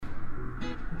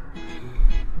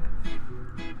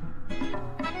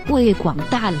为广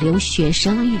大留学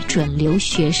生与准留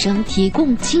学生提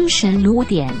供精神撸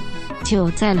点。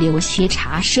就在留学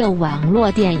茶社网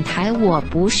络电台，我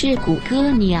不是谷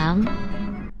歌娘。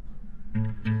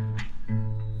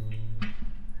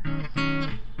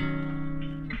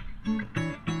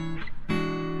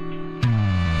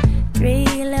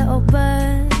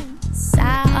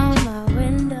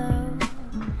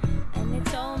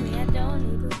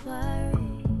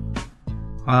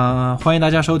欢迎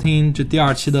大家收听这第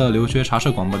2期的留学茶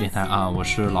社广播电台啊，我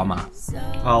是老马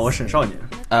我是沈少年，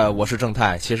我是正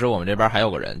太。其实我们这边还有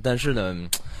个人，但是呢，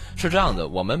是这样的，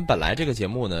我们本来这个节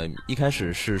目呢，一开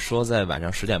始是说在晚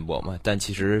上10点播嘛，但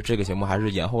其实这个节目还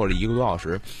是延后了1个多小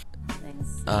时。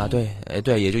对，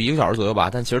也就1个小时左右吧。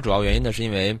但其实主要原因呢，是因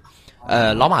为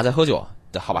老马在喝酒，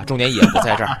好吧，重点也不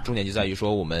在这儿，重点就在于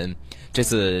说我们这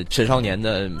次沈少年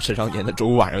的周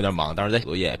五晚上有点忙，当时在写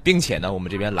作业，并且呢，我们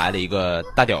这边来了一个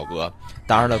大屌哥。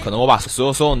当然了，可能我把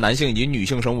所有男性以及女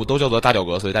性生物都叫做大屌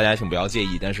哥，所以大家请不要介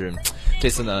意。但是这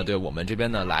次呢，对我们这边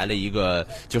呢来了一个，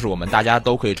就是我们大家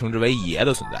都可以称之为爷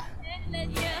的存在。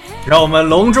让我们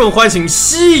隆重欢请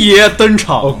西爷登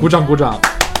场！鼓掌！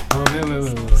没有，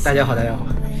大家好，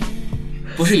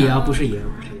不是爷啊，不是爷。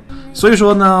所以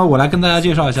说呢，我来跟大家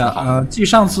介绍一下，继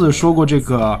上次说过这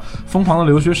个疯狂的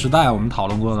留学时代，我们讨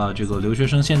论过了这个留学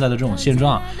生现在的这种现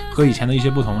状和以前的一些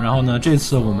不同。然后呢，这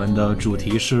次我们的主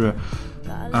题是，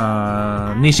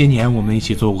那些年我们一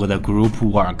起做过的 group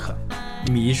work。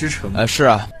迷之城。是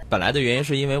啊，本来的原因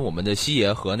是因为我们的西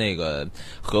爷和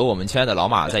我们亲爱的老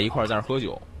马在一块儿在那喝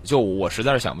酒。就我实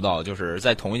在是想不到，就是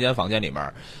在同一间房间里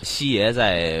面，西爷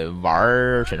在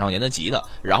玩沈少年的吉他，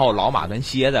然后老马跟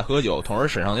西爷在喝酒，同时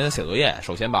沈少年在写作业。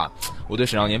首先吧，我对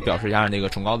沈少年表示一下那个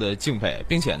崇高的敬佩，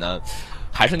并且呢，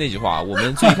还是那句话，我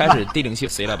们最开始第0期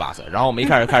syllabus， 然后我们一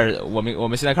开始我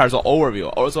们现在开始做 overview，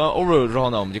 做完 overview 之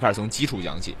后呢，我们就开始从基础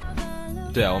讲起。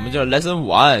对啊，我们叫 lesson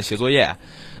 1写作业。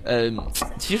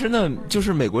其实呢，就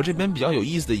是美国这边比较有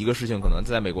意思的一个事情，可能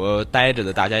在美国待着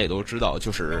的大家也都知道，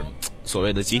就是所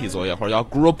谓的集体作业或者叫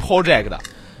group project 的，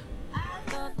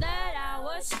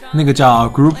那个叫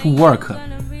group work。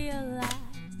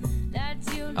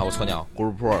我错鸟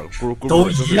group work 都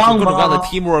一样吗？各种各样的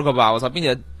teamwork 吧，我操，并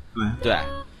且对。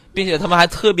并且他们还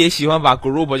特别喜欢把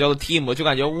group 叫做 team， 就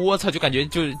感觉我操，就感觉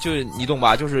就你懂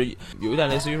吧？就是有一点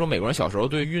类似于说美国人小时候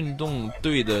对运动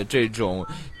队的这种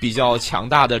比较强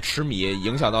大的痴迷，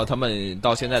影响到他们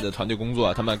到现在的团队工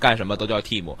作，他们干什么都叫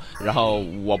team。然后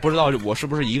我不知道我是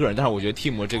不是一个人，但是我觉得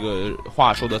team 这个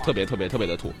话说的特别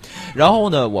的土。然后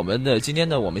呢，今天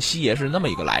呢，我们西爷是那么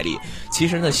一个来历。其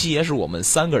实呢，西爷是我们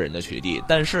3个人的学弟，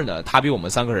但是呢，他比我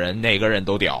们3个人哪个人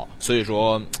都屌，所以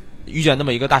说。遇见那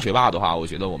么一个大学霸的话，我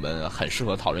觉得我们很适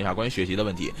合讨论一下关于学习的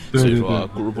问题。对，所以说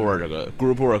group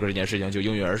work 这件事情就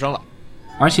应运而生了。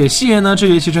而且西爷呢，这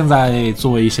学期正在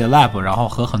做一些 lab， 然后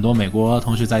和很多美国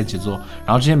同学在一起做。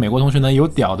然后这些美国同学呢，有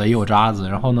屌的也有渣子。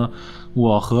然后呢，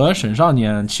我和沈少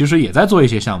年其实也在做一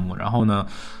些项目。然后呢，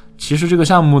其实这个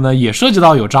项目呢也涉及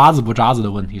到有渣子不渣子的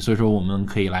问题，所以说我们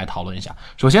可以来讨论一下。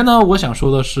首先呢，我想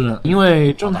说的是，因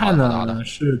为正太呢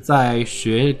是在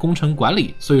学工程管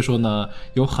理，所以说呢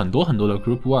有很多的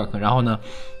group work。然后呢，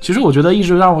其实我觉得一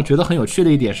直让我觉得很有趣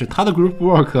的一点是，他的 group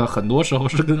work 很多时候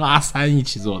是跟阿3一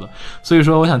起做的。所以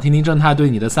说，我想听听正太对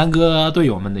你的3个队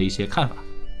友们的一些看法。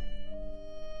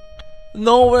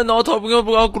No, we're not talking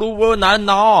about group work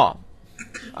now.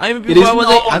 I'm before I was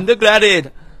undergraduate.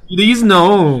 It is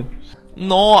no.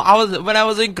 No, when I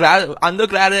was in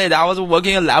undergraduate, I was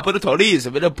working in laboratories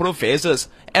with the professors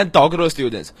and doctoral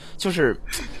students. 就是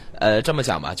这么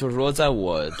讲吧，就是说在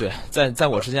我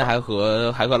之前还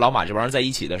和老马这帮人在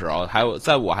一起的时候，还有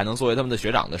在我还能作为他们的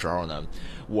学长的时候呢，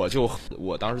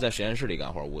我当时在实验室里干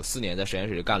活，我4年在实验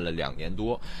室里干了2年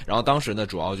多。然后当时呢，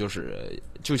主要就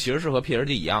其实是和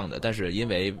PhD 一样的，但是因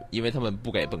为他们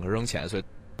不给本科生钱，所以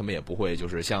他们也不会就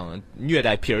是像虐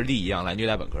待 PhD 一样来虐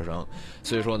待本科生，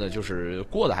所以说呢，就是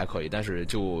过得还可以，但是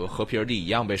就和 PhD 一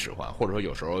样被使唤，或者说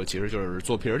有时候其实就是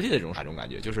做 PhD 的这种感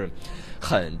觉，就是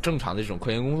很正常的这种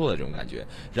科研工作的这种感觉。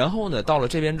然后呢，到了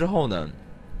这边之后呢，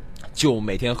就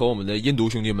每天和我们的印度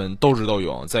兄弟们斗智斗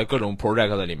勇，在各种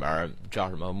project 里面叫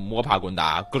什么摸爬滚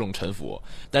打，各种沉浮。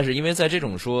但是因为在这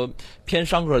种说偏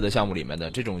商科的项目里面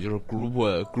的这种就是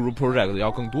group project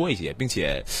要更多一些，并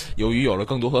且由于有了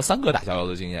更多和3个打交道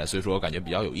的经验，所以说感觉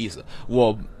比较有意思。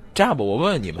这样吧，我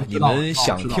问问你们，你们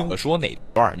想听我说哪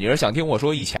段？你是想听我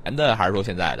说以前的，还是说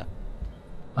现在的？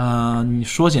你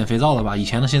说捡肥皂的吧，以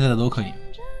前的、现在的都可以。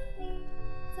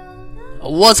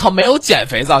我操，没有捡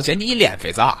肥皂，捡你脸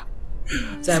肥皂。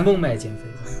在孟买捡肥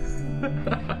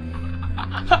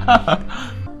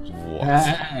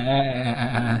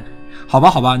皂。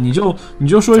好吧，你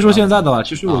就说一说现在的吧。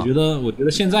其实我觉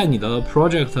得现在你的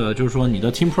project 就是说你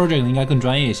的 team project 应该更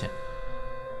专业一些。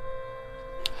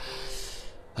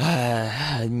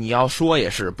哎，你要说也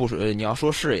是，不是你要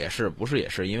说是也是，不是也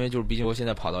是，因为就是毕竟我现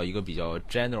在跑到一个比较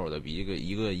general 的，比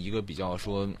一个比较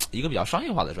说一个比较商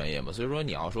业化的专业嘛，所以说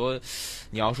你要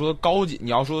说高级，你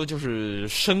要说就是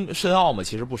深奥嘛，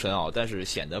其实不深奥，但是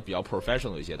显得比较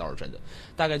professional 一些倒是真的。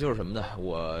大概就是什么呢？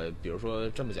我比如说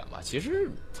这么讲吧，其实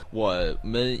我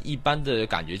们一般的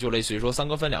感觉就类似于说三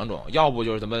哥分两种，要不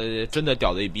就是他妈真的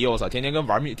屌的一逼，我操，天天跟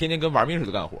玩命似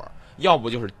的干活，要不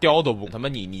就是雕都不他妈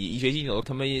你一学期你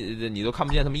都看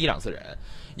不见他们1-2次人，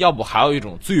要不还有一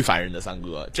种最烦人的三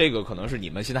哥，这个可能是你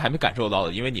们现在还没感受到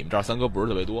的，因为你们这儿三哥不是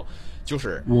特别多，就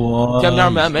是天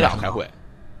天没完没了开会。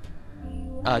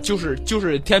就是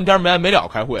天天没完没了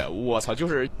开会，我操！就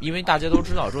是因为大家都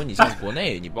知道说，你像国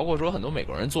内，你包括说很多美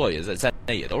国人做也在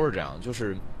内也都是这样，就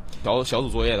是小组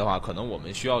作业的话，可能我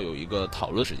们需要有一个讨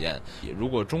论时间。如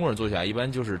果中国人做起来，一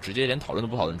般就是直接连讨论都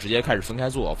不讨论，直接开始分开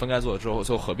做之后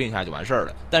就合并一下就完事儿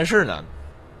了。但是呢，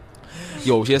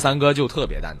有些三哥就特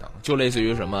别蛋疼，就类似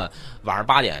于什么晚上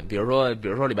8点，比如说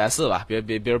礼拜4吧，比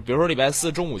如说礼拜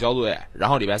4中午交作业，然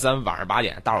后礼拜3晚上8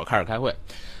点，大伙儿开始开会，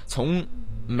从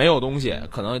没有东西，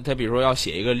可能他比如说要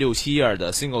写一个6-7页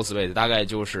的 single space， 大概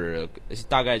就是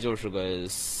个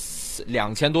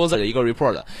2000多字的一个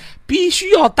report， 必须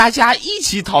要大家一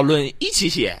起讨论一起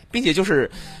写，并且就是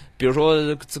比如说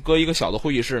搁一个小的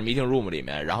会议室 meeting room 里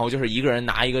面，然后就是一个人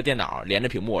拿一个电脑连着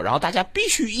屏幕，然后大家必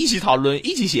须一起讨论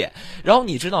一起写。然后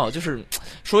你知道，就是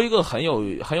说一个很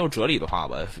有哲理的话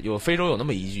吧，非洲有那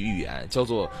么一句寓言，叫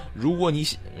做如果你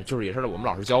就是也是我们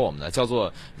老师教我们的，叫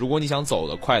做如果你想走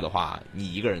得快的话，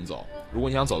你一个人走；如果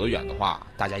你想走得远的话，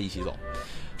大家一起走。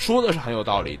说的是很有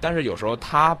道理，但是有时候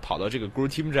他跑到这个 group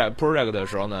team project 的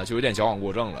时候呢，就有点矫枉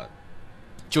过正了。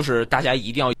就是大家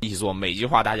一定要一起做，每句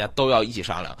话大家都要一起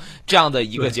商量，这样的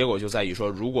一个结果就在于说，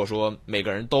如果说每个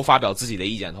人都发表自己的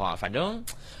意见的话，反正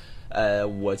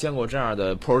我见过这样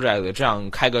的 project， 这样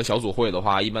开个小组会的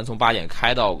话，一般从8点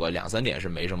开到个2-3点是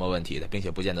没什么问题的，并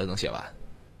且不见得能写完。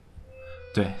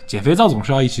对，减肥皂总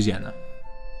是要一起减的。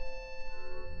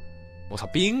我操，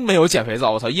并没有减肥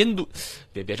皂，我操，印度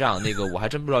别这样，那个我还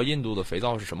真不知道印度的肥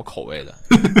皂是什么口味的，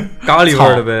咖喱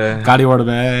味的呗，咖喱味的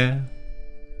呗。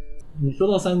你说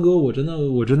到三哥，我真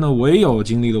的我也有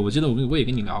经历的，我记得我也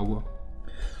跟你聊过。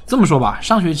这么说吧，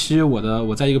上学期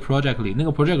我在一个 project 里，那个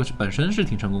project 本身是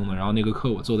挺成功的，然后那个课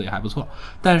我做的也还不错，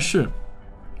但是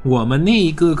我们那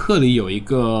一个课里有一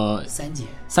个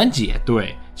三姐，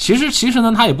对，其实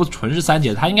呢，它也不纯是三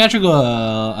姐，它应该是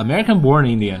个 American born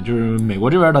Indian， 就是美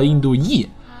国这边的印度裔。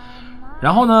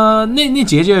然后呢，那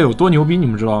姐有多牛逼，你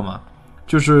们知道吗？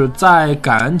就是在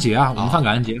感恩节啊，我们看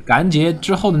感恩节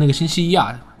之后的那个星期一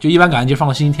啊，就一般感恩节放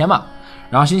到星期天嘛，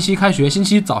然后星期一开学，星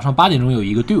期一早上8点钟有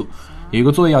一个 due， 有一个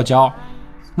作业要交，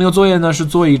那个作业呢是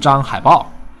做一张海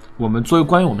报，我们做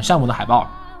关于我们项目的海报。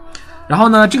然后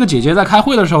呢，这个姐姐在开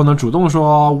会的时候呢，主动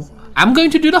说 I'm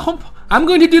going to do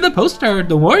the poster,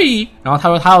 don't worry。然后她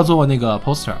说她要做那个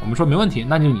poster， 我们说没问题，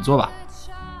那就你做吧。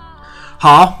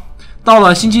好，到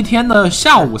了星期天的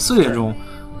下午4点钟，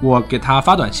我给她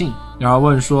发短信。然后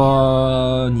问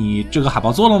说你这个海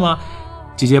报做了吗？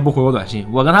姐姐不回我短信，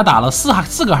我跟她打了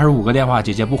4个还是5个电话，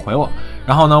姐姐不回我。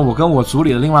然后呢，我跟我组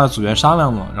里的另外的组员商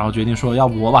量了，然后决定说要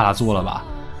不我把它做了吧。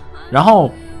然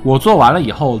后我做完了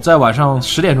以后，在晚上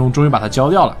10点钟终于把它交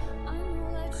掉了。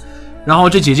然后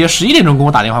这姐姐11点钟跟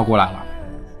我打电话过来了。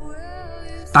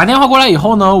打电话过来以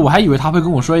后呢，我还以为她会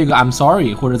跟我说一个 I'm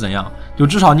sorry 或者怎样，就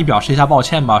至少你表示一下抱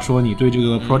歉吧，说你对这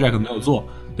个 project 没有做，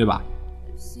对吧？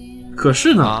可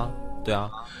是呢，对啊，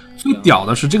最屌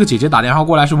的是这个姐姐打电话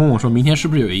过来是问我说明天是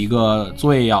不是有一个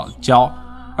作业要交，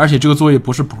而且这个作业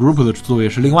不是 group 的作业，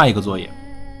是另外一个作业。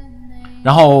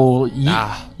然后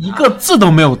一个字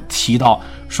都没有提到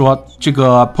说这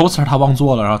个 poster 他忘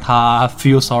做了，然后他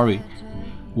feel sorry。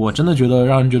我真的觉得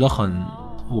让人觉得很，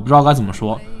我不知道该怎么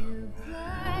说。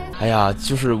哎呀，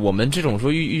就是我们这种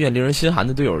说遇见令人心寒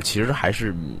的队友，其实还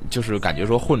是就是感觉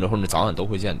说混着早晚都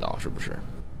会见到，是不是？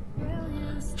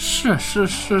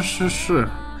是，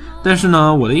但是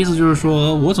呢，我的意思就是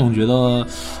说，我总觉得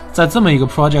在这么一个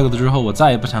project 之后，我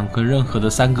再也不想跟任何的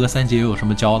三哥三姐有什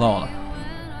么交道了。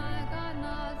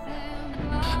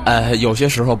有些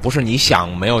时候不是你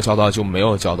想没有交到就没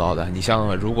有交到的。你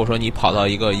像如果说你跑到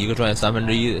一个专业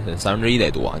1/3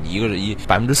得多，你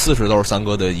40%都是三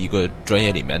哥的一个专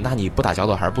业里面，那你不打交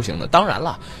道还是不行的。当然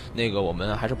了，那个我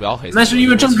们还是不要黑。那是因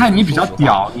为正太你比较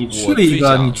屌，你去了一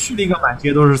个满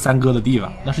街都是三哥的地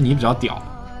方，那是你比较屌。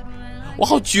我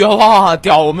好绝望啊！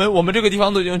屌，我们这个地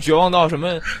方都已经绝望到什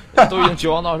么？都已经绝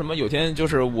望到什么？有天就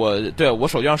是我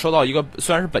手机上收到一个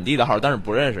虽然是本地的号，但是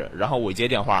不认识，然后我一接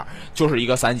电话就是一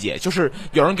个3姐，就是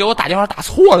有人给我打电话打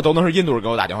错了，都能是印度人给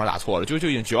我打电话打错了，就已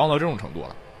经绝望到这种程度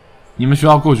了。你们学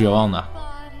校够绝望的。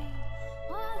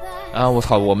啊！我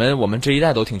操，我们这一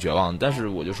代都挺绝望的，但是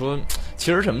我就说，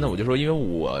其实什么呢？我就说，因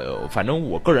为反正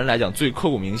我个人来讲，最刻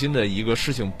骨铭心的一个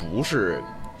事情不是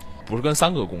跟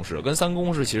三哥共事，跟三哥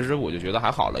共事其实我就觉得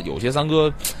还好了。有些三哥，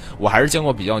我还是见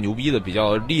过比较牛逼的、比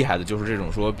较厉害的，就是这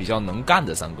种说比较能干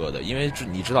的三哥的。因为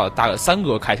你知道，三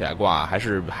哥开起来挂还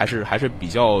是比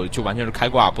较就完全是开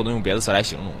挂，不能用别的词来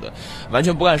形容的。完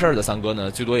全不干事儿的三哥呢，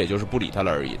最多也就是不理他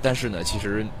了而已。但是呢，其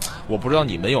实我不知道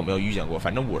你们有没有遇见过，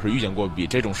反正我是遇见过比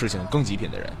这种事情更极品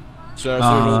的人。所以说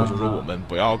我就说我们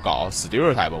不要搞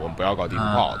stereotype， 我们不要搞地图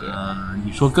炮。对，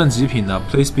你说更极品的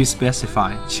 ，please be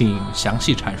specified， 请详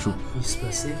细阐述。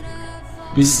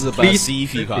be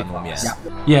specific 农民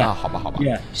 ，Yeah， 好吧。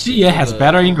Yeah， she has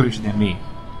better English than me.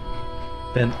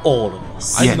 Than all of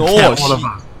us. I know,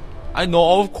 I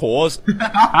know, of course.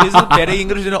 Is better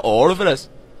English than all of us.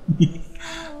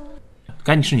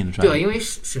 该你是你的专业。对，因为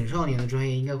沈少年的专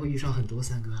业应该会遇上很多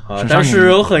三哥。但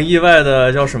是我很意外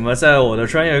的，叫什么，在我的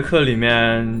专业课里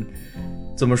面，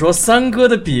怎么说，三哥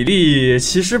的比例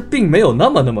其实并没有那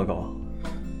么高。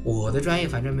我的专业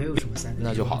反正没有什么三哥。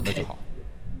那就好。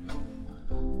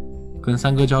跟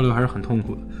三哥交流还是很痛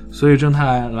苦的，所以正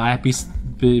太来 please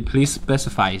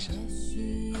specify 一下。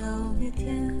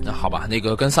那好吧，那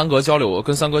个跟三哥交流，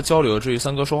至于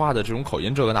三哥说话的这种口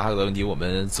音这个那个的问题，我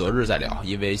们择日再聊，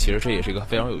因为其实这也是一个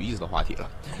非常有意思的话题了。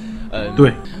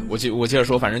对，我接着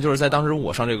说，反正就是在当时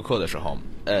我上这个课的时候，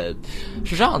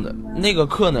是这样的，那个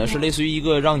课呢是类似于一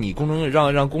个让你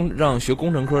让学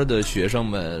工程科的学生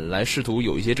们来试图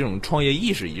有一些这种创业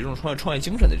意识以及这种创业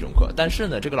精神的这种课，但是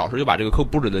呢，这个老师就把这个课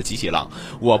布置的极其浪，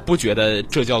我不觉得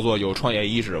这叫做有创业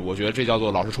意识，我觉得这叫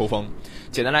做老师抽风。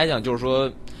简单来讲就是说。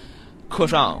课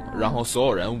上，然后所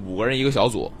有人5个人一个小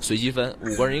组，随机分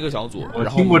5个人一个小组，然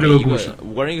后听过这个故事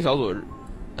，5个人一个小组。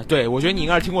对，我觉得你应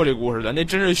该是听过这个故事的，那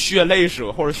真是血泪史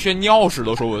或者血尿史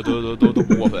都说我都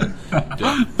不过分。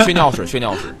对，血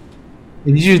尿史。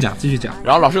你继续讲。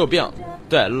然后老师有病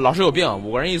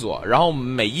，5个人一组，然后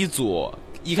每一组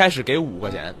一开始给5块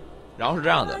钱。然后是这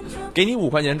样的，给你5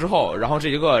块钱之后，然后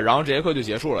这节课就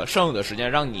结束了，剩余的时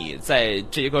间让你在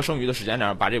这节课剩余的时间里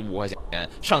把这5块钱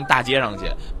上大街上去，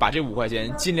把这5块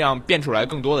钱尽量变出来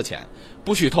更多的钱，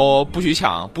不许偷，不许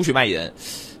抢，不许卖淫。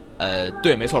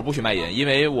对，没错，不许卖淫，因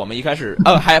为我们一开始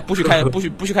还不许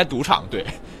开赌场，对，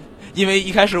因为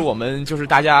一开始我们就是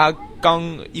大家刚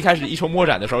一开始一筹莫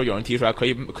展的时候，有人提出来可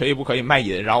以不可以卖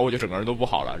淫，然后我就整个人都不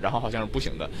好了，然后好像是不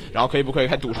行的，然后可以不可以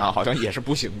开赌场，好像也是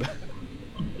不行的。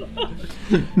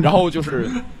然后就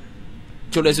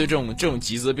类似于这种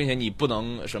集资，并且你不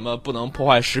能破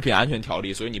坏食品安全条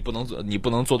例，所以你不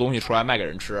能做东西出来卖给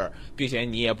人吃，并且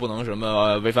你也不能什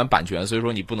么违反版权，所以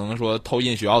说你不能说偷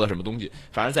印学校的什么东西。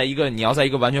反正你要在一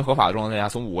个完全合法的状态下，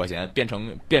从5块钱变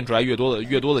出来越多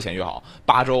的钱越好。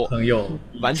8周，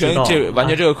完全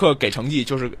这个课给成绩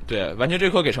就是对，完全这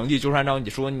个课给成绩就是按照你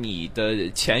说你的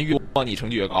钱越多，你成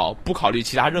绩越高，不考虑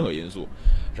其他任何因素。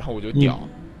然后我就屌。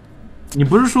你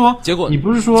不是说结果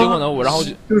呢？我然后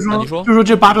就是说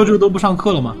这8周就都不上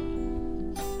课了吗？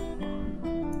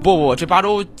不，这8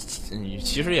周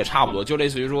其实也差不多，就类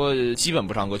似于说基本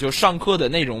不上课，就上课的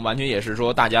内容完全也是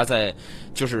说大家在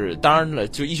就是当然了，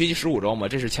就1学期15周嘛，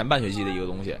这是前半学期的一个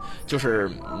东西，就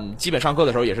是基本上课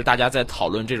的时候也是大家在讨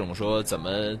论这种说怎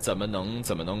么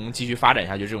能继续发展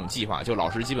下去这种计划，就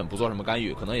老师基本不做什么干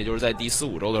预，可能也就是在第4、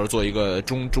5周的时候做一个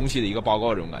中期的一个报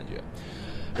告这种感觉，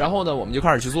然后呢我们就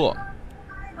开始去做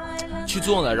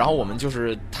呢，然后我们就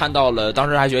是摊到了，当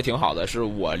时还觉得挺好的，是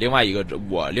我另外一个中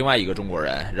国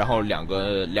人，然后两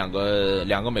个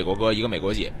美国哥，一个美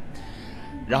国姐，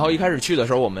然后一开始去的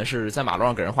时候，我们是在马路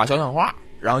上给人画肖像画，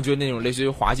然后就那种类似于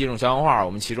滑稽这种肖像画，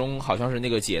我们其中好像是那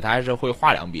个姐她还是会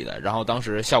画2笔的，然后当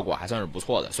时效果还算是不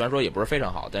错的，虽然说也不是非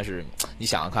常好，但是你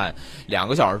想想看，2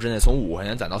个小时之内从5块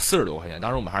钱攒到40多块钱，当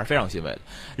时我们还是非常欣慰的，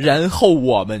然后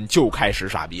我们就开始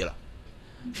傻逼了。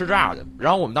是这样的，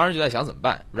然后我们当时就在想怎么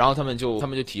办，然后他们就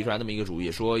提出来那么一个主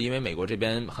意，说因为美国这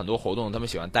边很多活动，他们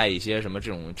喜欢带一些什么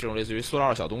这种类似于塑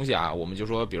料小东西啊，我们就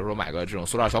说比如说买个这种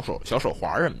塑料小手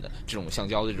环什么的，这种橡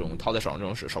胶的这种套在手上这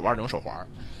种手腕这种手环。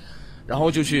然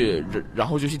后就去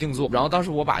定做，然后当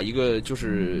时我把一个就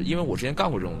是因为我之前干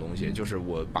过这种东西，就是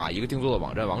我把一个定做的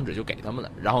网站网址就给他们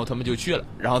了，然后他们就去了，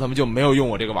然后他们就没有用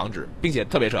我这个网址，并且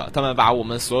特别扯，他们把我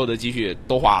们所有的积蓄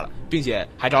都花了，并且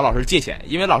还找老师借钱，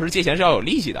因为老师借钱是要有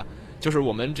利息的，就是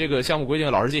我们这个项目规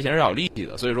定老师借钱是要有利息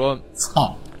的，所以说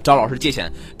找老师借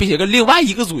钱，并且跟另外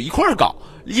一个组一块儿搞，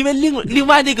因为另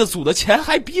外那个组的钱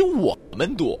还比我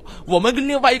们多，我们跟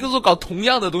另外一个组搞同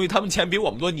样的东西，他们钱比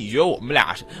我们多，你觉得我们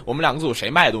两个组谁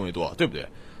卖的东西多，对不对？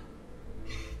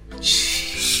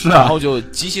是啊，然后就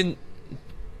极其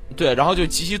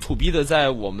土逼的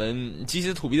在我们几个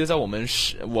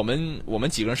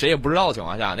人谁也不知道的情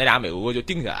况下，那俩美国哥就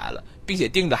定下来了，并且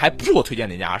定的还不是我推荐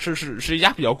那家，是一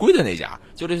家比较贵的那家，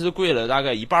就这次贵了大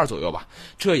概1半左右吧，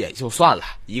这也就算了，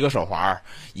一个手环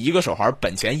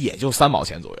本钱也就3毛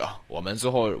钱左右，我们最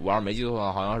后我要是没记错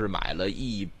的话，好像是买了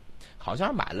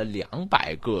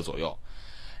200个左右。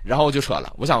然后就扯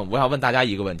了，我想问大家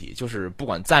一个问题，就是不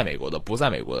管在美国的不在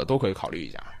美国的都可以考虑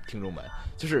一下，听众们，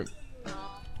就是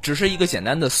只是一个简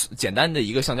单的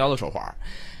一个橡胶的手环，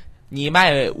你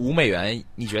卖5美元，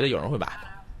你觉得有人会买吗？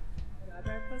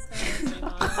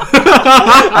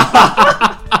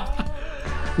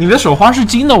你的手环是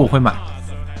金的，我会买，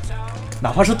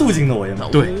哪怕是镀金的我也买。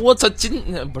对，我操，金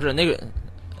不是那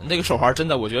个手环，真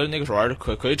的，我觉得那个手环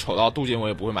可以丑到镀金，我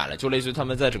也不会买了。就类似于他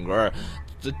们在整个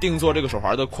定做这个手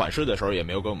环的款式的时候，也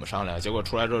没有跟我们商量，结果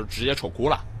出来之后直接丑哭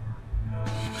了。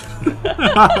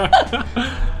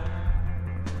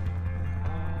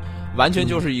完全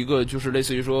就是一个，就是类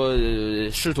似于说，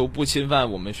试图不侵犯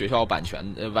我们学校版权，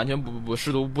完全不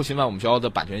试图不侵犯我们学校的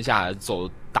版权下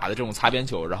打的这种擦边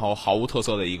球，然后毫无特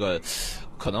色的一个，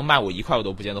可能卖我1块我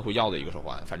都不见得会要的一个手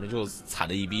环，反正就惨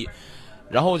的一逼。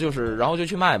然后就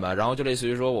去卖嘛，然后就类似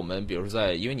于说我们比如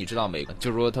说因为你知道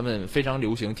就是说他们非常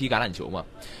流行踢橄榄球嘛，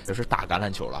就是打橄榄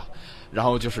球了。然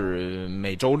后就是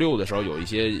每周六的时候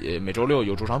每周六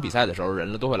有主场比赛的时候，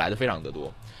人都会来的非常的多。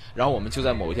然后我们就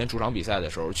在某一天主场比赛的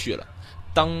时候去了，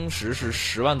当时是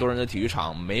10万多人的体育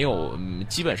场，没有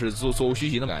基本是座无虚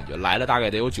席的感觉，来了大概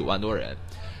得有9万多人。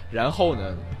然后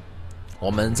呢，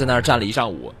我们在那儿站了一上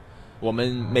午。我们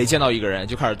每见到一个人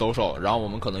就开始兜售，然后我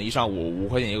们可能一上午5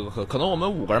块钱一个，可能我们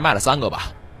5个人卖了3个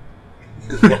吧。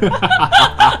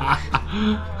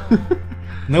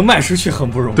能卖出去很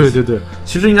不容易。对对对，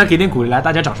其实应该给点鼓励，来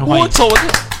大家掌声欢迎。我操！我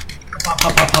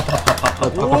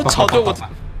操！对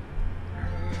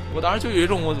我当时就有一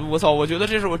种我操！我觉得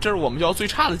这是我们学校最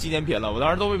差的纪念品了。我当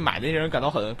时都为买那些人感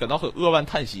到很扼腕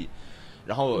叹息。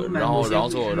然后最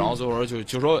后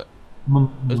就说。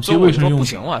最后说不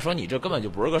行嘛，说你这根本就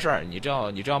不是个事儿，你这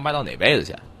要卖到哪辈子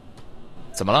去？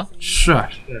怎么了？是，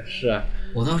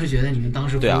我倒是觉得你们当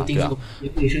时不如定做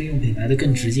卫生用品来的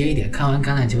更直接一点，看完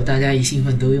橄榄球大家一兴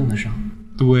奋都用得上。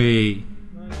对，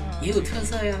也有特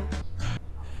色呀。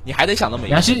你还得想那么一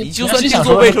个，你就算定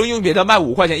做卫生用品，他卖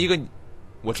5块钱一个，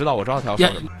我知道他要说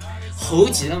什么。猴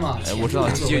急了嘛？我知道，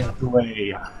对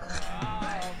呀，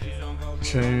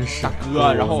真是大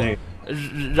哥，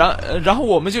然后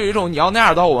我们就有一种你要那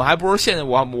样的话，我们还不如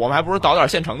倒点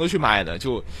现成的去卖呢，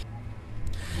就。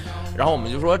然后我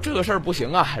们就说这个事儿不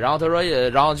行啊，然后他说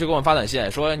然后就给我们发短信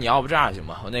说你要不这样行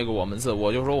吗？我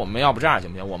就说我们要不这样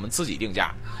行不行？我们自己定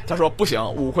价。他说不行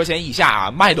，5块钱以下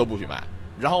卖都不许卖。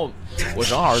然后我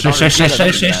正好谁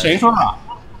说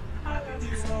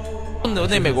的？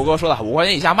那美国哥说的，5块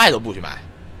钱以下卖都不许卖。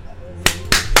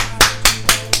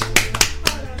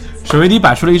水维迪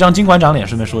摆出了一张金馆长脸，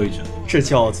顺便说一句，这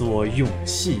叫做勇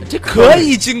气。这可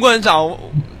以金馆长，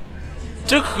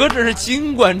这何止是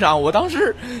金馆长？我当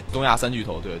时东亚3巨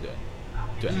头，对，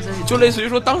就类似于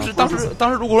说当时，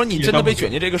如果说你真的被卷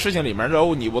进这个事情里面之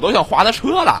后，我都想划他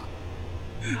车了，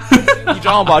你知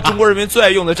道吧？中国人民最爱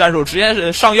用的战术，直接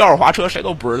是上钥匙划车，谁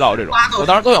都不知道这种，我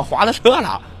当时都想划他车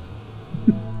了。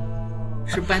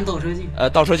是搬倒车镜，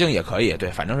倒车镜也可以，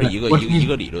对，反正是一个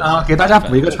理论啊。给大家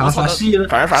补一个常识，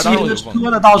反正西的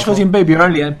车的倒车镜被别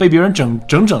人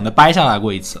整的掰下来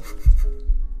过一次，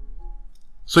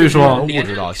所以说我不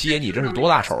知道西爷你这是多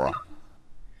大仇啊？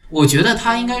我觉得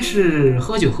他应该是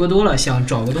喝酒喝多了，想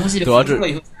找个东西扶住了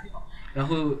以后，然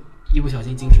后一不小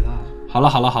心进食大了。好了，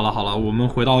我们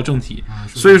回到正题。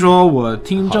所以说我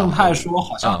听正太说，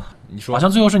好像你说好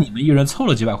像最后是你们一人凑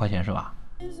了几百块钱是吧？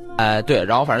对，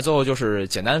然后反正最后就是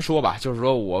简单说吧，就是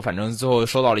说我反正最后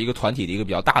收到了一个团体的一个比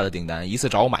较大的订单，一次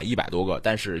找我买100多个，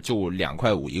但是就2.5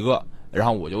块一个，然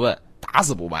后我就问，打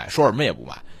死不卖，说什么也不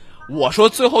卖。我说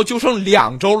最后就剩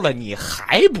2周了，你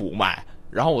还不卖？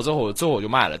然后我最后我就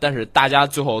卖了，但是大家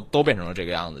最后都变成了这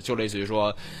个样子，就类似于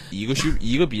说一个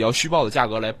比较虚报的价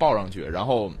格来报上去，然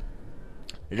后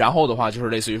的话就是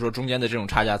类似于说中间的这种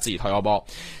差价自己掏腰包。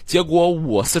结果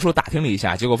我四处打听了一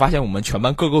下，结果发现我们全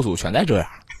班各个组全在这样。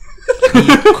你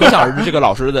可想而知这个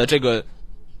老师的这个，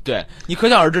对，你可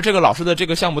想而知这个老师的这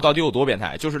个项目到底有多变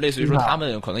态，就是类似于说他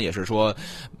们可能也是说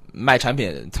卖产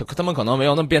品，他们可能没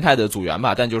有那么变态的组员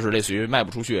吧，但就是类似于卖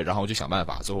不出去，然后就想办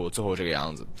法，最后这个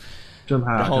样子。正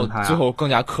太啊，然后正太啊最后更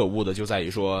加可恶的就在于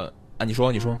说啊，你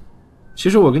说。其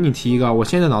实我跟你提一个，我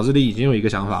现在脑子里已经有一个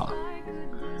想法了。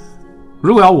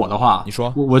如果要我的话，你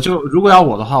说如果要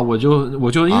我的话，我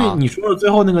就因为你说的最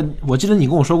后那个，我记得你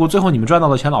跟我说过，最后你们赚到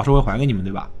的钱老师会还给你们，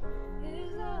对吧？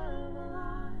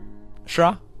是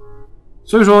啊。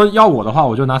所以说要我的话，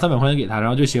我就拿300块钱给他，然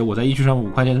后就写我在易趣上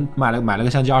5块钱买了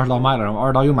个相机20刀卖了，然后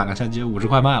20刀又买了个相机50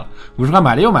块卖了，50块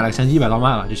买了又买了个相机100刀卖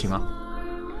了就行了。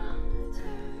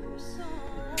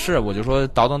是，我就说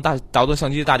倒腾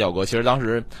相机大表哥，其实当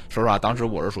时说实话，当时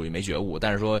我是属于没觉悟，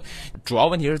但是说主要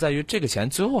问题是在于这个钱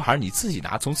最后还是你自己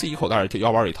拿，从自己口袋里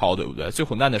腰包里掏，对不对？最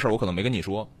混蛋的事儿我可能没跟你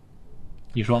说，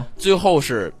你说最后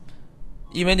是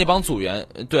因为那帮组员，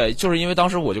对，就是因为当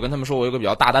时我就跟他们说我有个比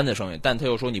较大单的生意，但他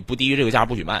又说你不低于这个价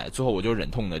不许卖，最后我就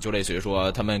忍痛的就类似于说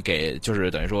他们给就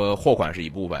是等于说货款是一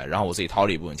部分，然后我自己掏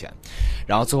了一部分钱，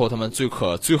然后最后他们最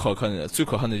可恨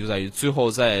的就在于最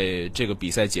后在这个比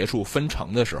赛结束分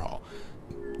成的时候，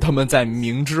他们在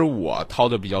明知我掏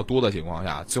的比较多的情况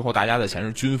下，最后大家的钱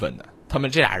是均分的，他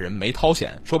们这俩人没掏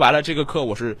钱，说白了这个课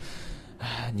我是，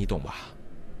你懂吧？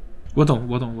我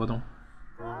懂。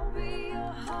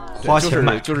花钱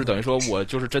买就是等于说我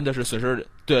就是真的是损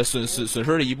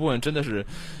失了一部分，真的是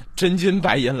真金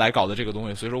白银来搞的这个东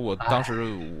西，所以说我当时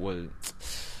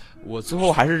我最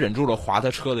后还是忍住了划他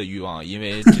车的欲望，因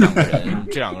为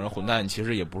这两个人混蛋其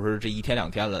实也不是这1天2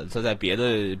天了，他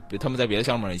们在别的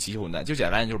项目上也极其混蛋，就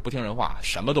简单就是不听人话，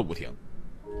什么都不听。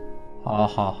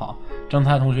好，正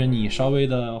太同学你稍微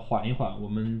的缓一缓，我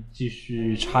们继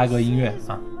续插一个音乐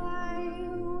啊。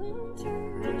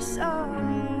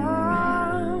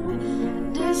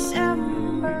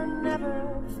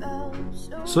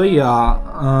所以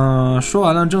啊，说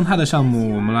完了正太的项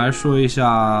目，我们来说一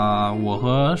下我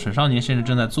和沈少年现在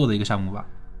正在做的一个项目吧。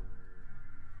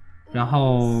然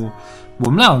后我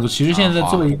们两个其实现在在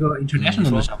做一个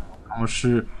international 的项目，然后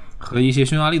是和一些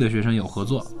匈牙利的学生有合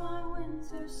作。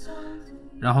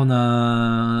然后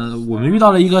呢，我们遇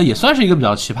到了一个也算是一个比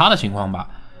较奇葩的情况吧，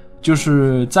就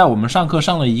是在我们上课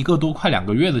上了1个多快2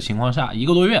个月的情况下，1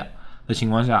个多月的情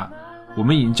况下，我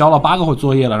们已经交了8个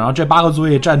作业了，然后这8个作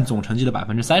业占总成绩的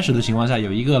30%的情况下，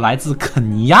有一个来自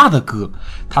肯尼亚的哥，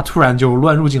他突然就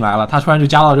乱入进来了，他突然就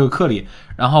加到这个课里，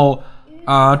然后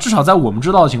至少在我们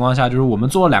知道的情况下，就是我们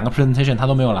做了2个 presentation 他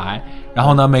都没有来，然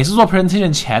后呢每次做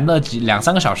presentation 前的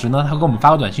2-3个小时呢，他给我们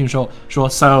发个短信说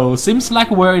So seems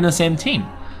like we're in the same team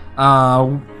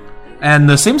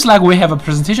and seems like we have a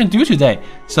presentation due today,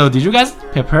 so did you guys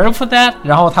prepare for that?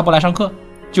 然后他不来上课，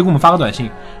就给我们发个短信。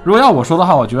如果要我说的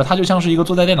话，我觉得他就像是一个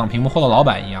坐在电脑屏幕后的老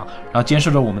板一样，然后监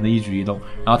视着我们的一举一动，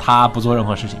然后他不做任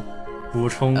何事情。补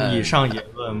充以上言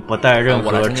论不带任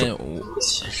何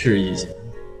歧视意见。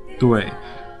对，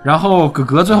然后哥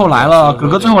哥最后来了，哥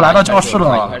哥最后来到教室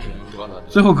了，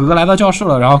最后哥哥来到教室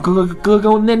了，然后哥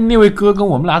跟那位哥跟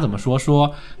我们俩怎么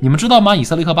说你们知道吗？以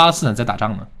色列和巴勒斯坦在打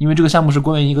仗呢，因为这个项目是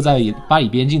关于一个在巴以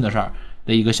边境的事儿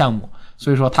的一个项目，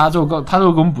所以说他就给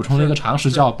我们补充了一个常识，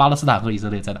叫巴勒斯坦和以色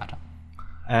列在打仗。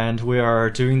And we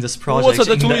are doing this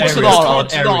project in the area called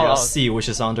Area C,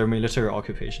 which is under military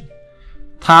occupation.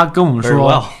 他跟我们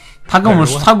说，他给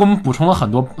我们补充了很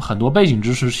多背景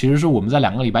知识，其实是我们在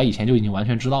2个礼拜以前就已经完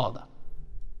全知道的。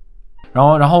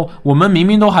然后我们明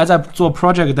明都还在做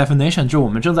project definition， 就是我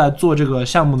们正在做这个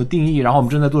项目的定义，然后我们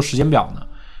正在做时间表呢，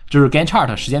就是 Gantt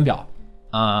chart 时间表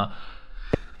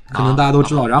可能大家都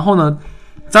知道。然后呢，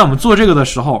在我们做这个的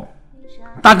时候，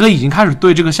大哥已经开始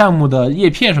对这个项目的叶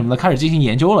片什么的开始进行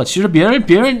研究了。其实别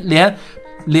人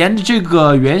连这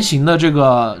个原型的这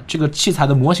个器材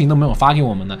的模型都没有发给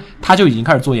我们呢，他就已经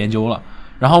开始做研究了。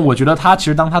然后我觉得他其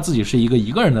实当他自己是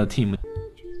一个人的 team。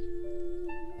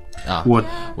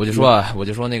我就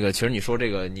说那个，其实你说这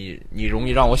个，你容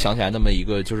易让我想起来那么一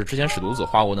个，就是之前史独子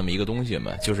画过那么一个东西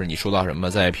嘛，就是你说到什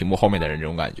么在屏幕后面的人这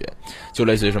种感觉，就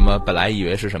类似于什么本来以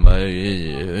为是什么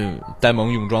呆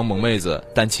萌泳装萌妹子，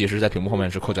但其实在屏幕后面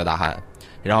是抠脚大汉，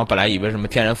然后本来以为什么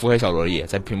天然腹黑小萝莉，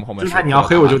在屏幕后面是。你要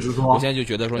黑我就直说。我现在就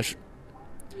觉得说是，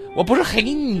我不是黑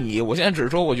你，我现在只是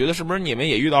说，我觉得是不是你们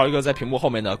也遇到一个在屏幕后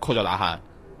面的抠脚大汉？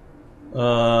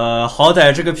好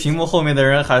歹这个屏幕后面的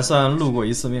人还算露过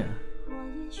一次面。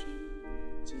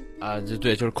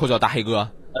对，就是抠脚大黑哥。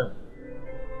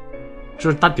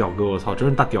这是大屌哥，我操，真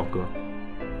是大屌哥。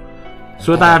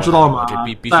所以大家知道吗？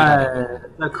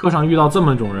在课上遇到这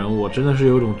么一种人，我真的是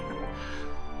有一种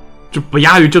就不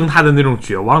亚于正太的那种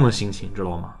绝望的心情，知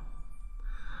道吗？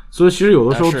所以其实有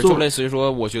的时候就类似于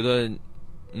说，我觉得，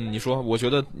你说，我觉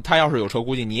得他要是有车，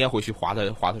估计你也会去划他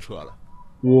车了。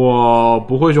我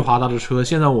不会去划他的车。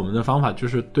现在我们的方法就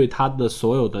是对他的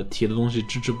所有的提的东西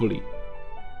置之不理。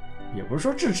也不是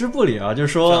说置之不理啊，就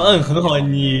是说很好，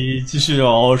你继续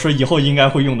哦，我说以后应该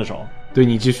会用得着。对，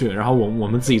你继续，然后我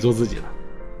们自己做自己的。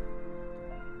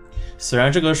虽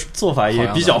然这个做法也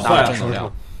比较坏啊，说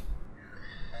说。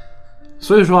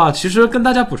所以说啊，其实跟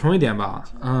大家补充一点吧，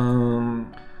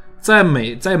在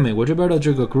美国这边的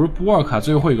这个 group work 啊，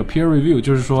最后会有个 peer review，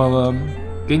 就是说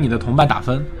给你的同伴打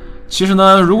分。其实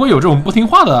呢，如果有这种不听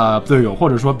话的队友，或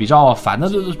者说比较烦的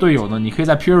队友呢，你可以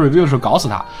在 peer review 的时候搞死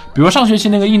他。比如上学期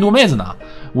那个印度妹子呢，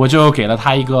我就给了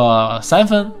她一个3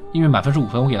分，因为满分是5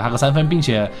分，我给了她个3分，并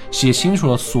且写清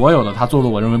楚了所有的她做的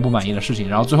我认为不满意的事情。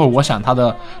然后最后我想她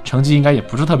的成绩应该也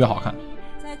不是特别好看。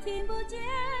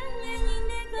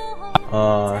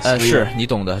是你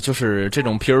懂的，就是这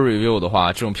种 peer review 的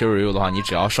话，你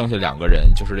只要剩下2个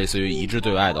人，就是类似于一致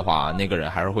对外的话，那个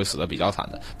人还是会死得比较惨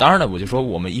的。当然了，我就说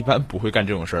我们一般不会干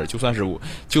这种事儿，就算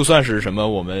是什么，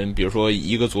我们比如说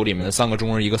一个组里面的3个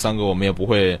中人，一个3个，我们也不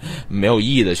会没有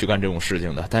意义的去干这种事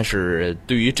情的。但是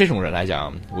对于这种人来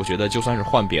讲，我觉得就算是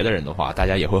换别的人的话，大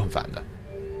家也会很烦的。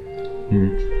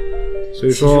所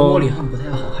以说其实窝里横不太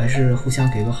好，还是互相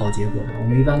给个好结果吧。我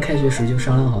们一般开学时就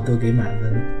商量好都给满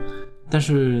分。但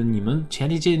是你们前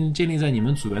提建立在你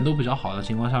们组员都比较好的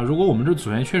情况下，如果我们这组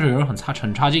员确实有人很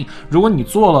差劲，如果你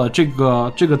做了这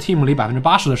个 team 里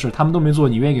80%的事，他们都没做，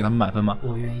你愿意给他们满分吗？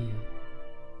我愿意。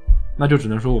那就只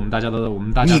能说我们大家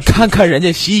你看看人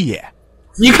家西野，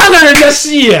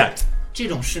这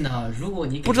种事呢，如果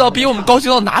你不知道比我们高级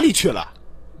到哪里去了。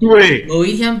对，某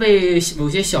一天被某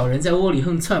些小人在窝里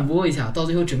横窜拨一下，到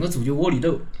最后整个组就窝里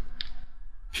斗。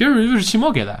peer review 是期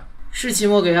末给的。是期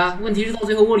末给啊，问题是到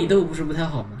最后窝里斗不是不太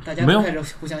好吗？大家都开始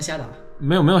互相瞎打。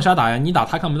没有瞎打呀，你打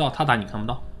他看不到，他打你看不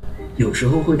到。有时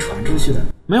候会传出去的。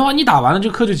没有啊，你打完了这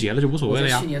课就结了，就无所谓了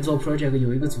呀。去年做 project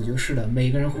有一个组就是的，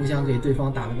每个人互相给对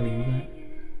方打了个0分，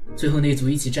最后那组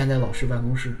一起站在老师办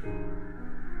公室。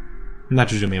那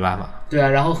这就没办法。对啊，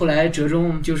然后后来折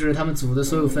中就是他们组的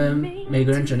所有分，每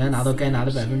个人只能拿到该拿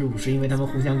的50%，因为他们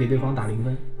互相给对方打0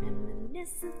分。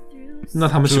那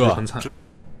他们是不是很惨？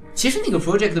其实那个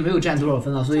project 没有占多少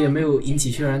分了，所以也没有引起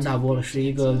轩然大波了，是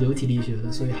一个流体力学的，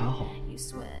所以还好。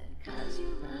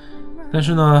但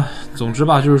是呢，总之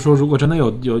吧，就是说，如果真的有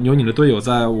你的队友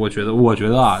在，我觉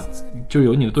得啊，就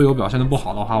有你的队友表现的不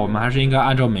好的话，我们还是应该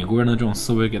按照美国人的这种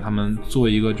思维，给他们做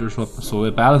一个就是说所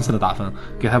谓 balance 的打分，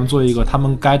给他们做一个他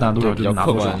们该拿多少就拿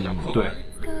多少。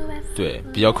对，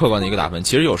比较客观的一个打分。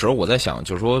其实有时候我在想，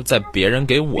就是说在别人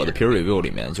给我的 peer review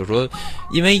里面，就是说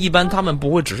因为一般他们不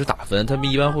会只是打分，他们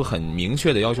一般会很明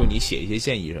确的要求你写一些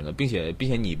建议什么的，并且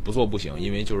你不做不行，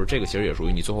因为就是这个其实也属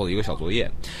于你最后的一个小作业。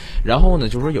然后呢，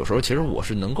就是说有时候其实我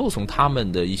是能够从他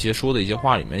们的一些说的一些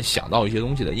话里面想到一些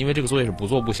东西的，因为这个作业是不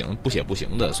做不行，不写不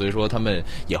行的，所以说他们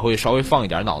也会稍微放一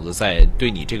点脑子在对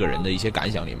你这个人的一些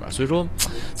感想里面。所以说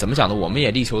怎么讲呢，我们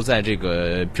也力求在这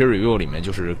个 peer review 里面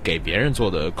就是给别人做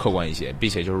的客观一些，并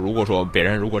且就是如果说别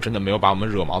人如果真的没有把我们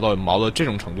惹毛到这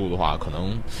种程度的话，可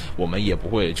能我们也不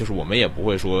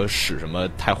会说使什么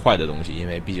太坏的东西，因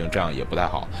为毕竟这样也不太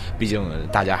好，毕竟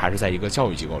大家还是在一个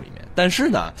教育机构里面。但是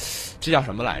呢，这叫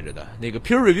什么来着的？那个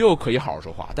peer review 可以好好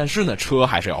说话，但是呢，车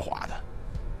还是要滑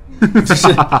的。是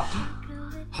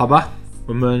好吧，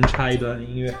我们插一段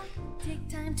音乐。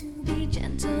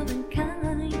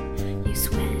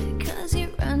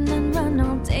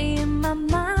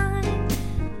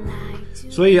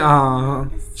所以啊，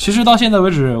其实到现在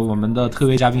为止，我们的特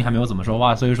别嘉宾还没有怎么说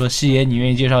话，所以说西爷，你愿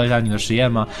意介绍一下你的实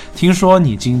验吗？听说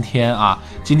你今天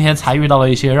才遇到了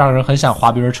一些让人很想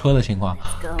划别人车的情况。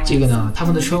这个呢，他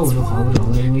们的车我是划不着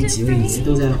了，因为几位爷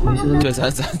都在回去的。对，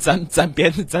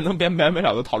咱能别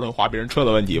了的讨论划别人车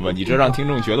的问题吧？你这让听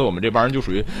众觉得我们这帮人就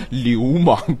属于流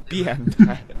氓变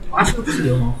态。划车不是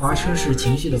流氓，划车是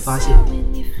情绪的发泄。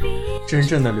真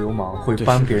正的流氓会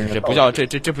帮别人的，这不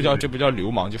叫流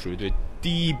氓，就属于对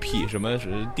第一批什么是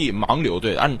盲流。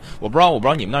对，我不知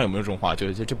道你们那有没有这种话，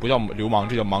这不叫流氓，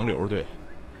这叫盲流。对，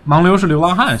盲流是流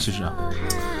浪汉。其实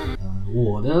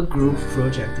我的 group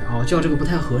project 叫这个不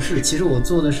太合适，其实我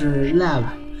做的是 lab，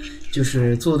 就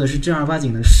是做的是正儿八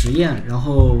经的实验。然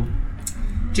后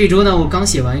这周呢，我刚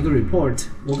写完一个 report。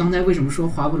我刚才为什么说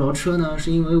划不着车呢？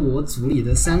是因为我组里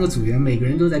的3个组员每个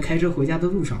人都在开车回家的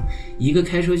路上，一个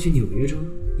开车去纽约州，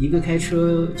一个开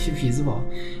车去匹兹堡，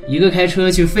一个开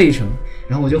车去费城，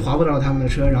然后我就划不着他们的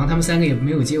车，然后他们3个也没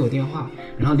有接我电话，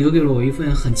然后留给了我一份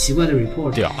很奇怪的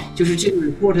report。就是这个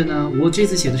report 呢，我这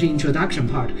次写的是 introduction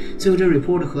part， 最后这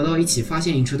report 合到一起，发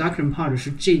现 introduction part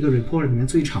是这个 report 里面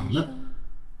最长的。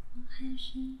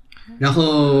然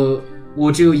后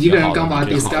我只有一个人刚把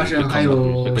discussion 还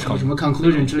有什么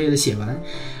conclusion 之类的写完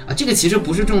啊，这个其实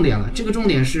不是重点了，这个重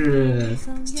点是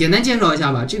简单介绍一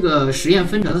下吧。这个实验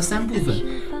分成了3部分，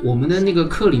我们的那个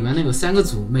课里面呢有3个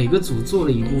组，每个组做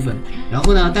了一部分，然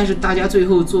后呢，但是大家最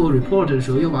后做 report 的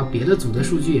时候要把别的组的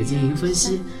数据也进行分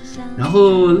析，然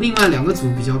后另外2个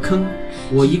组比较坑，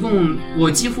我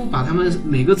几乎把他们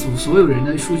每个组所有人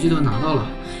的数据都拿到了。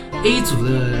A 组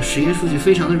的实验数据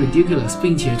非常的 ridiculous，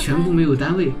 并且全部没有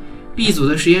单位。B 组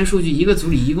的实验数据，一个组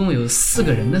里一共有4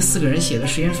个人，那4个人写的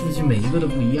实验数据每一个都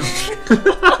不一样，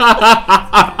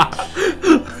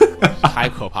太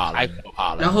可怕了，太可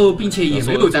怕了。然后并且也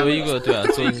没有单位，作为一个对啊，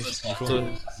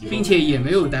并且也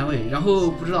没有单位。然后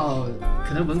不知道，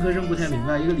可能文科生不太明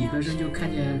白，一个理科生就看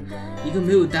见一个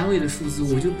没有单位的数字，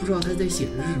我就不知道他在写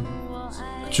的是什么。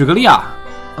举个例啊，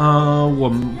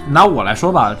拿我来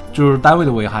说吧，就是单位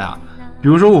的危害啊。比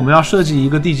如说我们要设计一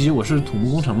个地基，我是土木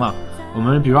工程嘛，我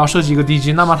们比如要设计一个地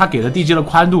基，那么他给的地基的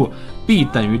宽度 b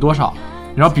等于多少？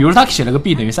然后比如他写了个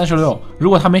b 等于36，如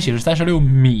果他没写是36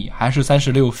米还是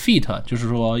36 feet， 就是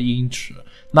说英尺，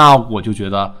那我就觉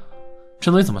得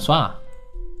这东西怎么算啊？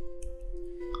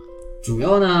主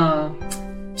要呢，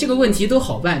这个问题都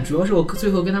好办，主要是我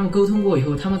最后跟他们沟通过以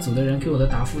后，他们组的人给我的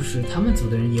答复是，他们组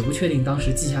的人也不确定当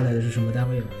时记下来的是什么单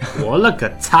位了。我了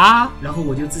个擦！然后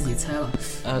我就自己猜了。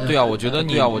对啊，我觉得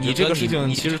你这个事情，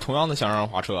你其实同样的想让人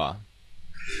滑车啊。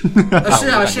是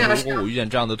啊。如果我遇见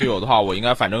这样的队友的话，我应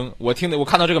该反正我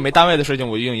看到这个没单位的事情，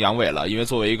我已经阳痿了。因为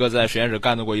作为一个在实验室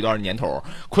干过一段年头，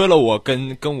亏了我跟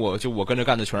着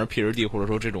干的全是 PhD 或者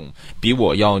说这种比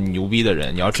我要牛逼的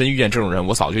人，你要真遇见这种人，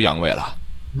我早就阳痿了。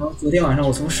然后昨天晚上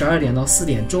我从12点到4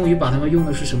点，终于把他们用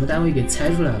的是什么单位给猜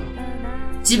出来了，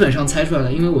基本上猜出来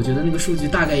了，因为我觉得那个数据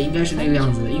大概应该是那个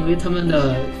样子的，因为他们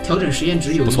的调整实验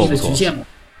值有一定的局限嘛。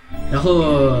然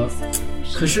后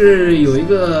可是有一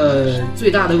个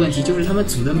最大的问题，就是他们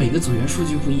组的每个组员数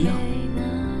据不一样，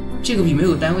这个比没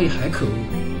有单位还可恶。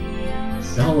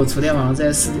然后我昨天晚上在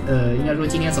应该说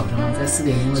今天早上在4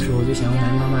点钟的时候，我就想用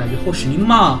南京话骂一句后使你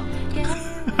妈。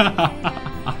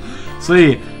所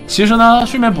以其实呢，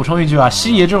顺便补充一句啊，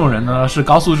西爷这种人呢是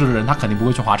高素质的人，他肯定不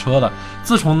会去滑车的。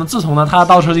自从呢他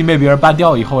倒车镜被别人搬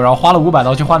掉以后，然后花了500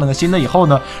刀去换了个新的以后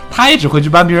呢，他也只会去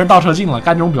搬别人倒车镜了，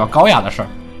干这种比较高雅的事儿。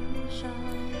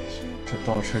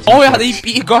高雅的一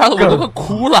逼，高雅的我都快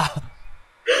哭了。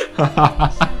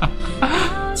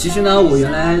其实呢，我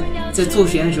原来在做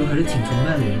实验的时候还是挺崇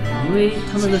拜的人，因为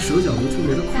他们的手脚都特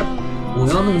别的快。我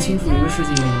要弄清楚一个事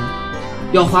情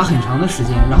要花很长的时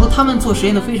间，然后他们做实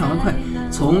验的非常的快，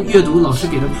从阅读老师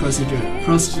给的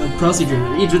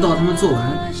procedure 一直到他们做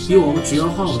完，比我只要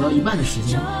花我到1半的时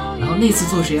间。然后那次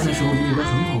做实验的时候我就觉得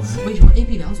很好玩，为什么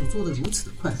AP 2组做的如此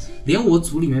的快，连我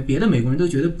组里面别的美国人都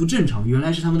觉得不正常，原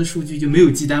来是他们的数据就没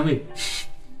有记单位。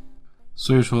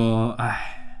所以说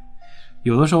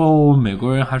有的时候美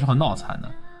国人还是很脑残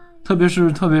的，特别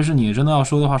是你真的要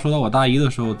说的话，说到我大1的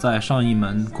时候在上一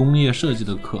门工业设计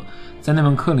的课，在那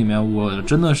门课里面我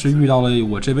真的是遇到了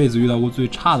我这辈子遇到过最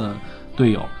差的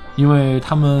队友。因为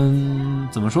他们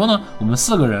怎么说呢，我们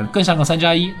4个人更像个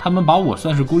3+1，他们把我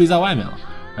算是孤立在外面了。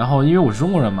然后因为我是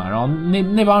中国人嘛，然后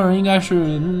那帮人应该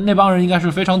是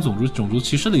非常种族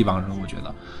歧视的一帮人，我觉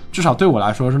得至少对我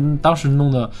来说是当时弄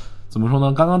的怎么说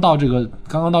呢，刚刚到这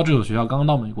所学校，刚刚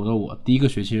到美国的我第一个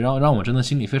学期让我真的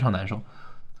心里非常难受。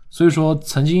所以说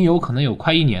曾经有可能有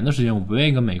快1年的时间，我不愿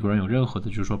意跟美国人有任何的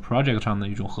就是说 project 上的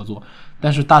一种合作。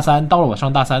但是到了我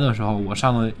上大3的时候，我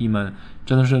上了一门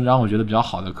真的是让我觉得比较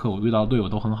好的课，我遇到的队友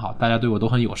都很好，大家对我都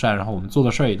很友善，然后我们做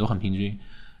的事儿也都很平均。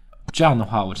这样的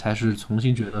话我才是重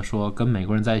新觉得说跟美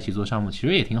国人在一起做项目其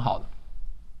实也挺好的。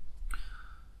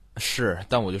是，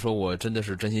但我就说我真的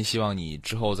是真心希望你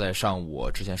之后再上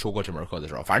我之前说过这门课的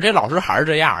时候，反正这老师还是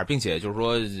这样，并且就是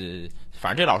说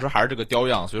反正这老师还是这个雕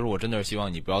样，所以说我真的是希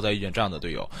望你不要再遇见这样的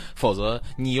队友，否则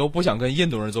你又不想跟印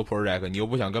度人做 project， 你又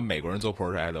不想跟美国人做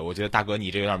project， 我觉得大哥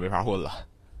你这有点没法混了。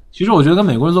其实我觉得跟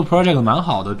美国人做 project 蛮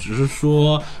好的，只是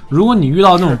说如果你遇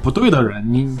到那种不对的人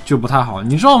你就不太好，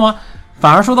你知道吗？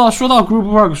反而说到 group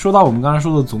work， 说到我们刚才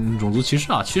说的种族歧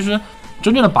视啊，其实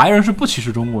真正的白人是不歧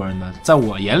视中国人的，在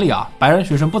我眼里啊，白人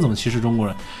学生不怎么歧视中国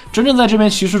人。真正在这边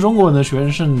歧视中国人的学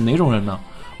生是哪种人呢？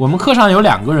我们课上有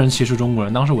2个人歧视中国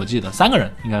人，当时我记得3个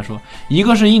人应该说，一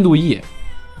个是印度裔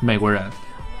美国人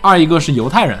，2一个是犹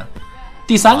太人，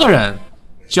第3个人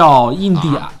叫印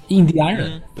第安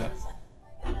人。对，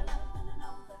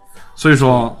所以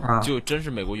说就真是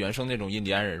美国原生那种印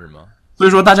第安人是吗？所以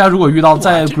说大家如果遇到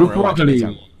在 group work 里，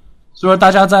所以说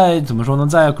大家在怎么说呢，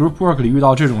在 group work 里遇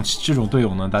到这种队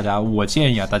友呢，我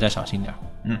建议大家小心点。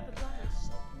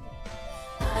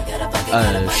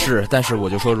是，但是我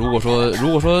就说，如果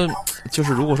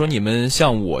说你们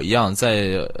像我一样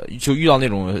就遇到那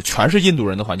种全是印度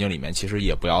人的环境里面，其实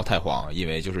也不要太慌，因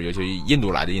为就是尤其印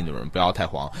度来的印度人不要太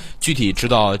慌。具体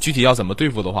要怎么对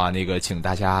付的话，那个请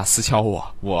大家私敲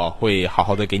我会好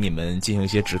好的给你们进行一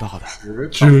些指导的。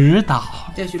知道，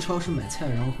再去超市买菜，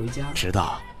然后回家。知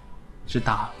道，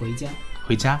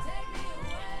回家。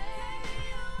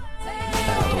大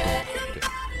家都懂。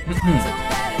对。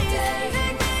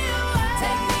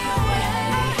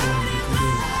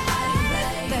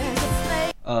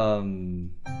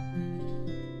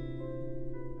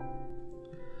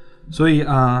所以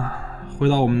回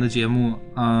到我们的节目，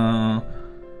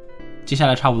接下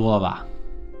来差不多了吧？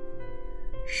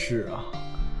是啊。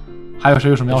还有谁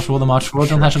有什么要说的吗？除了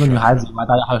正太是个女孩子以外，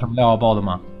大家还有什么料要爆的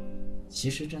吗？其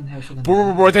实正太是个不，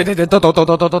对，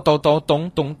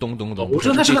懂，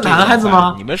正太是个男孩子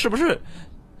吗？你们是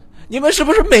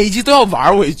不是每一集都要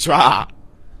玩我一圈啊？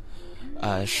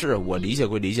是我理解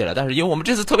归理解了，但是因为我们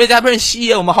这次特别嘉宾是西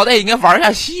爷，我们好歹也应该玩一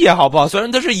下西爷，好不好？虽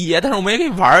然他是爷，但是我们也可以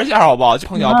玩一下，好不好？就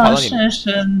碰巧跑到你们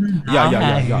呀，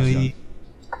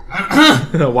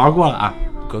玩过了啊，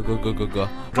哥，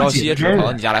知道西爷只是跑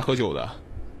到你家来喝酒的。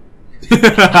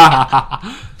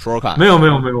说看，没有，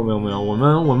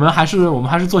我们还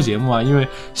是做节目啊，因为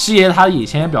西爷他以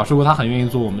前也表示过他很愿意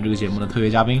做我们这个节目的特别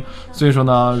嘉宾，所以说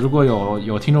呢，如果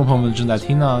有听众朋友们正在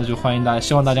听呢，就欢迎大家，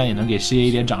希望大家也能给西爷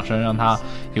一点掌声，让他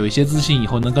有一些自信，以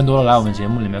后能更多的来我们节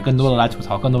目里面，更多的来吐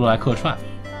槽，更多的来客串。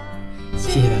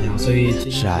谢谢大家。所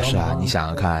以是啊，你想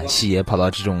想看，西爷跑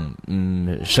到这种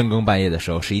深更半夜的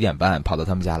时候，11点半跑到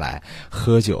他们家来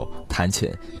喝酒弹琴，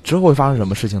之后会发生什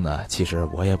么事情呢？其实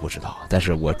我也不知道，但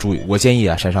是我建议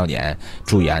啊，沈少年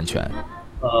注意安全。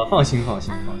放心。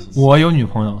我有女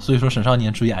朋友，所以说沈少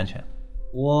年注意安全。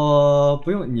我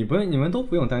不用，你们都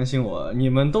不用担心我，你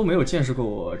们都没有见识过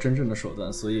我真正的手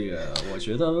段，所以我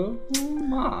觉得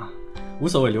无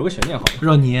所谓，留个悬念好了。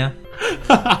肉泥，呀，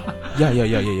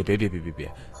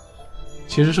别，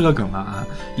其实是个梗了啊，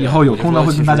以后有空呢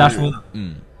会跟大家说的。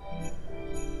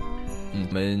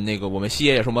我们西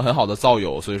爷也是我们很好的造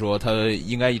友，所以说他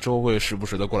应该之后会时不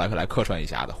时的过来客串一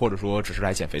下的，或者说只是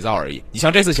来捡肥皂而已。你像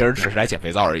这次其实只是来捡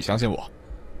肥皂而已，相信我。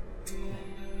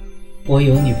我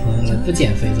有女朋友了，不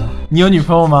捡肥皂。你有女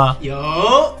朋友吗？有。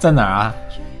在哪儿啊？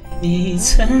你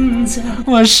存在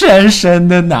我深深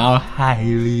的脑海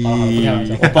里。不开玩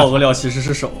笑，我爆个料其实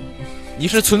是手。你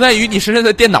是存在于你身上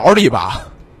的电脑里吧？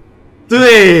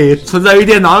对，存在于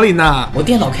电脑里呢。我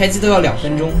电脑开机都要2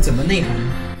分钟，怎么内涵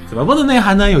呢？怎么不能内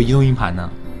涵呢？有移动硬盘呢。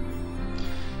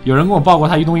有人跟我报过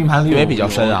他移动硬盘里因为比较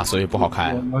深啊，所以不好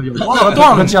开。有多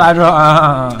少个 G 来着？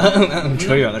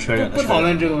扯远了。不讨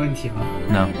论这个问题了。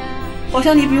能。好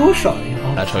像你比我少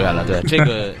呀。扯远了，对这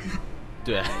个，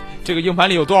对这个硬盘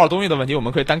里有多少东西的问题，我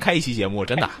们可以单开一期节目，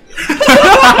真的。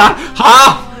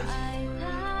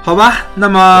好吧，那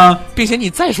么，并且你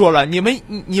再说了，你们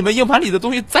硬盘里的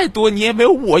东西再多，你也没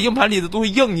有我硬盘里的东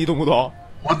西硬，你懂不懂？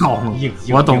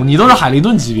我懂，你都是海利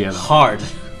顿级别的 hard。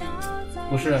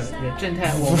不是正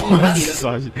太，我硬盘里的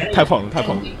太捧了。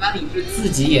硬盘里是自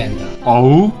己演的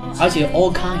哦，而且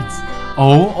all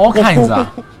kinds。all kinds 啊。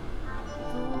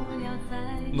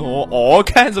all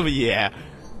kinds of 也。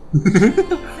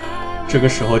这个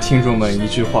时候，听众们一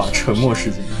句话：沉默是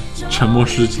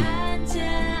金。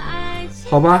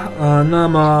好吧，那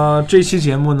么这期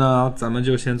节目呢，咱们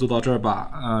就先做到这儿吧。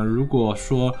如果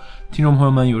说听众朋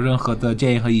友们有任何的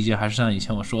建议和意见，还是像以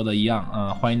前我说的一样，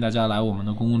欢迎大家来我们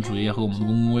的公共主页和我们的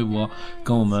公共微博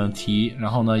跟我们提。然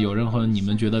后呢，有任何你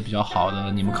们觉得比较好的，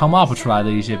你们 come up 出来的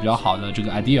一些比较好的这个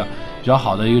idea， 比较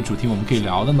好的一个主题，我们可以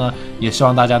聊的呢，也希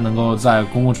望大家能够在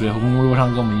公共主页和公共微博上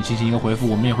跟我们进行一个回复，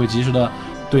我们也会及时的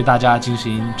对大家进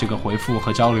行这个回复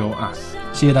和交流啊。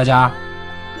谢谢大家。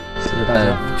谢谢大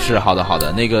家。是好的，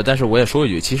但是我也说一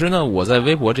句，其实呢，我在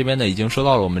微博这边呢已经收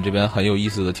到了我们这边很有意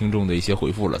思的听众的一些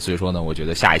回复了，所以说呢，我觉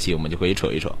得下一期我们就可以扯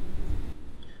一扯。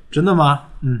真的吗？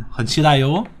很期待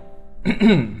哟。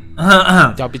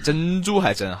要比珍珠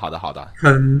还真。好的。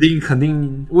肯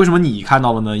定。为什么你看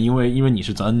到了呢？因为你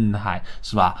是真嗨，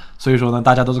是吧？所以说呢，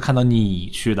大家都是看到你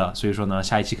去的，所以说呢，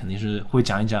下一期肯定是会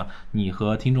讲一讲你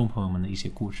和听众朋友们的一些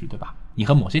故事，对吧？你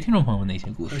和某些听众朋友们的一些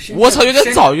故事。我操，有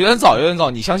点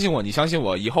早，你相信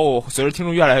我，以后随着听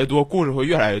众越来越多，故事会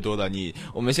越来越多的。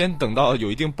我们先等到有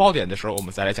一定爆点的时候，我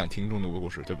们再来讲听众的故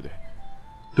事，对不对？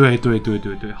对，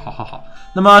好。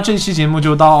那么这期节目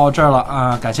就到这儿了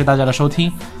啊，感谢大家的收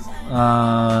听。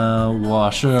我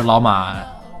是老马，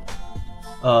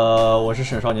我是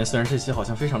沈少年，虽然这期好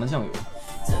像非常的酱油。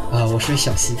我是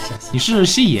小西。你是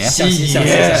西爷。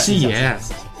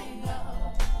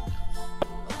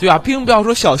对啊，并不要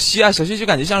说小西啊，小西就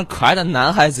感觉像是可爱的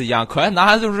男孩子一样，可爱的男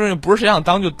孩子就是不是谁想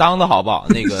当就当的好不好？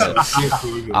那个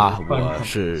啊，我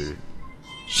是，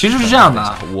其实是这样的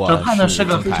啊，我正太呢是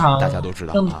个非常大家都知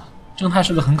道啊。正太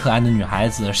是个很可爱的女孩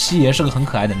子，西爷是个很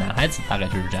可爱的男孩子，大概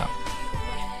就是这样。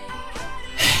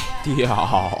屌，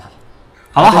好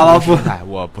了，不，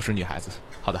我不是女孩子。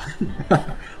好的，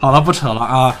好了，不扯了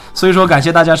啊。所以说，感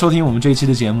谢大家收听我们这一期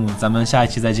的节目，咱们下一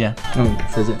期再见。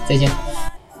再见。再见。